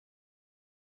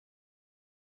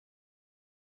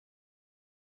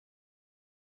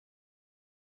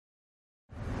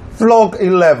Vlog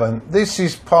 11. This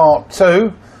is part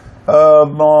 2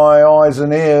 of my eyes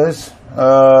and ears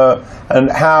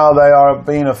and how they are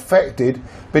being affected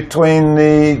between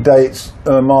the dates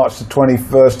March the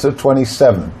 21st to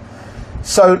 27th.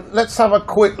 So let's have a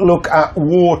quick look at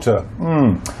water.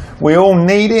 We all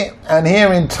need it, and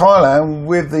here in Thailand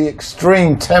with the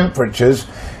extreme temperatures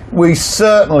we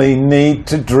certainly need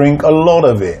to drink a lot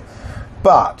of it.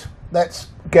 But let's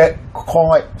get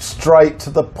quite straight to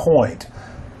the point.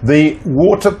 The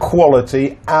water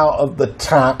quality out of the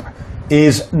tap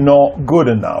is not good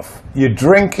enough. You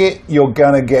drink it, you're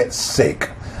going to get sick.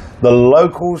 The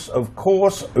locals, of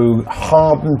course, who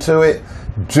harden to it,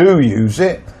 do use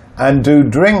it and do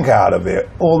drink out of it.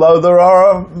 Although there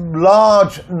are a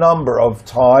large number of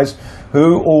Thais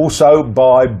who also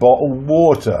buy bottled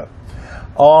water.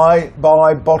 I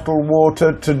buy bottled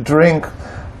water to drink,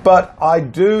 but I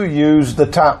do use the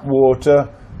tap water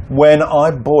when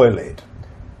I boil it.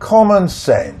 Common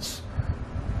sense.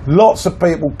 Lots of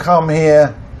people come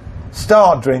here,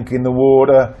 start drinking the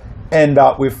water, end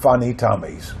up with funny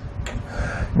tummies.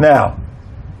 Now,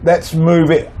 let's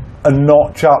move it a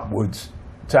notch upwards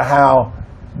to how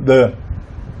the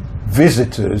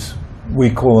visitors,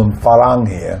 we call them Farang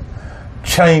here,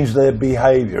 change their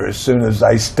behaviour as soon as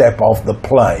they step off the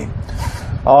plane.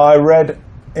 I read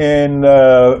in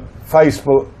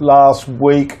Facebook last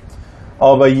week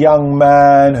of a young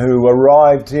man who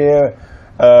arrived here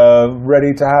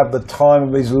ready to have the time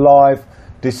of his life,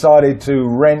 decided to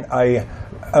rent a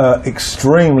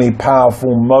extremely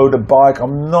powerful motorbike.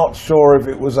 I'm not sure if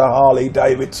it was a Harley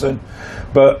Davidson,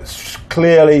 but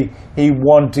clearly he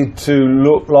wanted to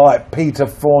look like Peter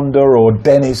Fonda or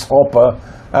Dennis Hopper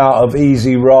out of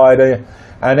Easy Rider,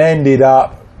 and ended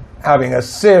up having a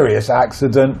serious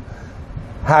accident,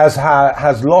 has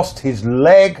lost his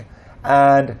leg,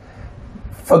 and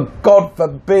for God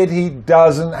forbid he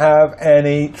doesn't have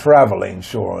any travel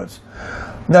insurance.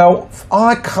 Now,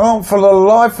 I can't for the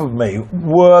life of me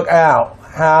work out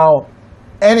how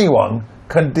anyone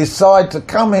can decide to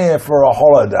come here for a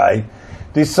holiday,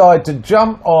 decide to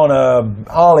jump on a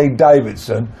Harley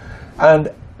Davidson, and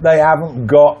they haven't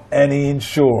got any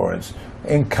insurance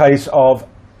in case of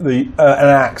an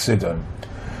accident.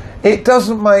 It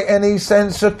doesn't make any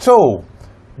sense at all.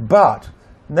 But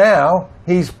now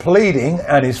he's pleading,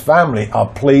 and his family are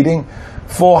pleading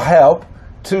for help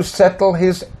to settle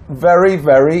his very,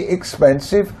 very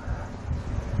expensive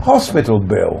hospital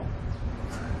bill.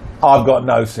 I've got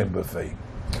no sympathy.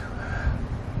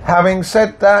 Having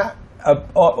said that,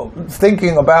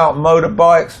 thinking about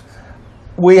motorbikes,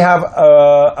 we have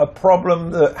a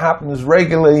problem that happens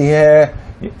regularly here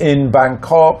in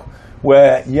Bangkok,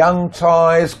 where young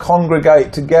Thais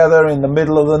congregate together in the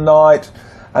middle of the night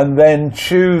and then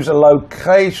choose a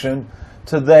location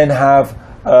to then have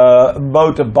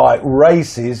motorbike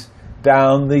races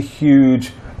down the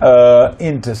huge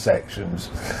intersections.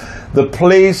 The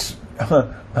police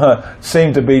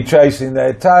seem to be chasing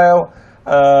their tail,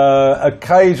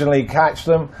 occasionally catch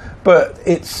them, but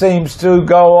it seems to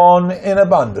go on in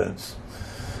abundance.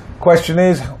 Question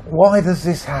is, why does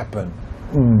this happen?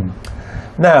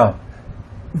 Now,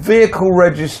 vehicle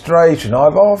registration,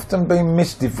 I've often been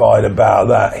mystified about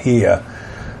that here.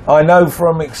 I know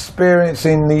from experience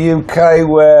in the UK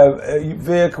where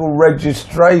vehicle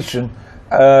registration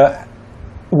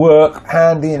work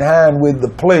hand in hand with the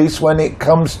police when it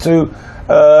comes to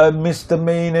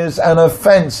misdemeanors and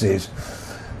offences.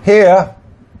 Here,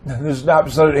 there's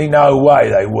absolutely no way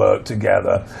they work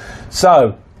together.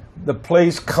 So, the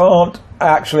police can't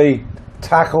actually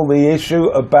tackle the issue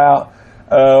about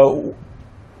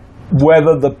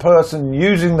whether the person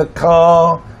using the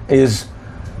car is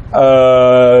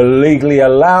legally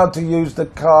allowed to use the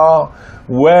car,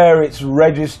 where it's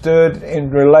registered in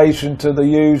relation to the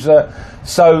user.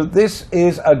 So this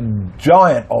is a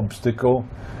giant obstacle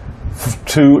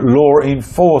to law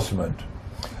enforcement.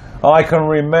 I can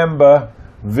remember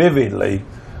vividly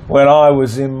when I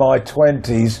was in my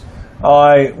 20s,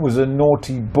 I was a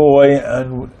naughty boy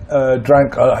and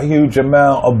drank a huge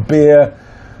amount of beer,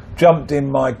 jumped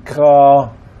in my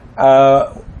car,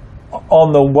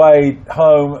 on the way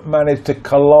home managed to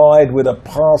collide with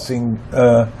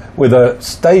with a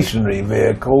stationary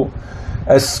vehicle,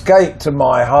 escaped to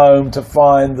my home to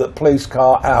find the police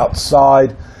car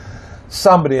outside.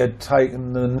 Somebody had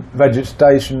taken the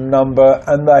registration number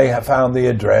and they have found the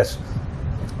address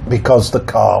because the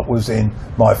car was in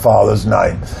my father's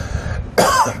name.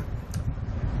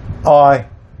 I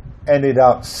ended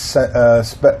up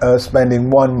spending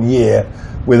 1 year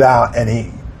without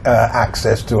any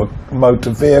access to a motor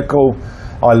vehicle.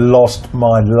 I lost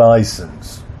my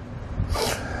license.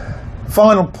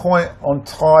 Final point on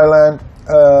Thailand,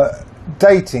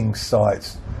 dating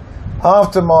sites.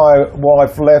 After my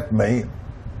wife left me,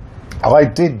 I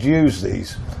did use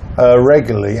these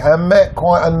regularly and met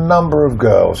quite a number of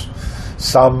girls.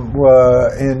 Some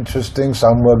were interesting,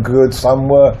 some were good, some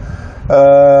were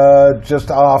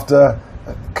just after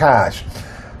cash.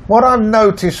 What I've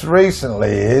noticed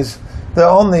recently is that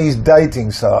on these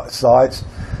dating sites,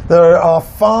 there are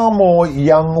far more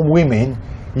young women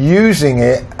using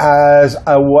it as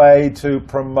a way to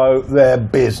promote their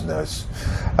business.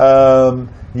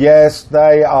 Yes,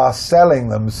 they are selling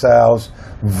themselves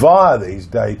via these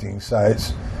dating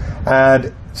sites,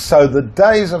 and so the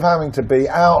days of having to be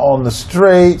out on the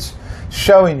streets,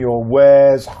 showing your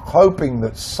wares, hoping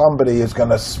that somebody is going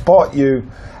to spot you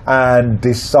and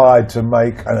decide to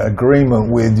make an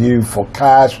agreement with you for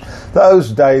cash,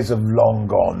 those days have long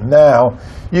gone. Now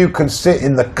you can sit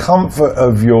in the comfort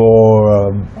of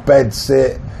your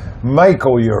bedsit, make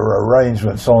all your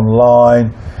arrangements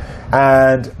online,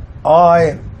 and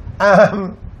I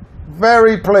am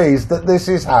very pleased that this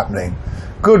is happening.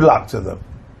 Good luck to them.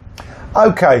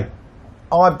 Okay,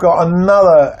 I've got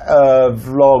another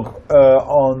vlog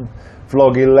on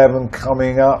vlog 11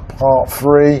 coming up, part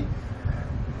 3.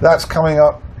 That's coming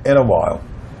up in a while.